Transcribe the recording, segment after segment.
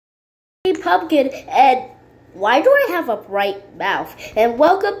Pumpkin, and why do I have a bright mouth? And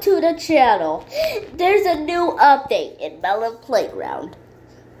welcome to the channel. There's a new update in Melon Playground.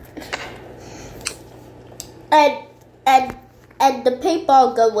 And the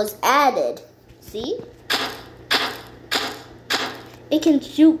paintball gun was added. See? It can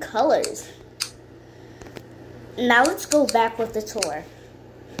shoot colors. Now let's go back with the tour.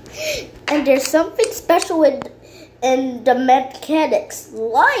 And there's something special in the mechanics.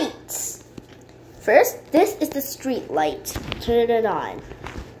 Lights! First, this is the street light. Turn it on.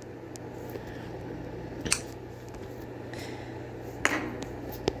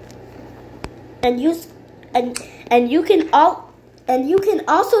 And you can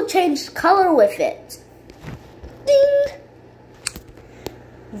also change color with it. Ding!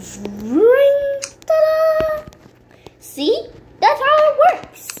 Ring! Ta-da! See? That's how it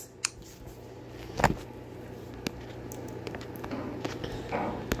works.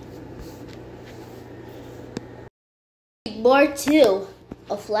 More too.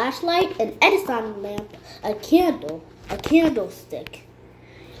 A flashlight, an Edison lamp, a candle, a candlestick,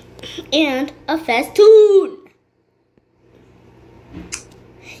 and a festoon.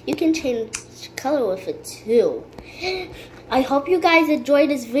 You can change color with it too. I hope you guys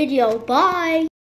enjoyed this video. Bye!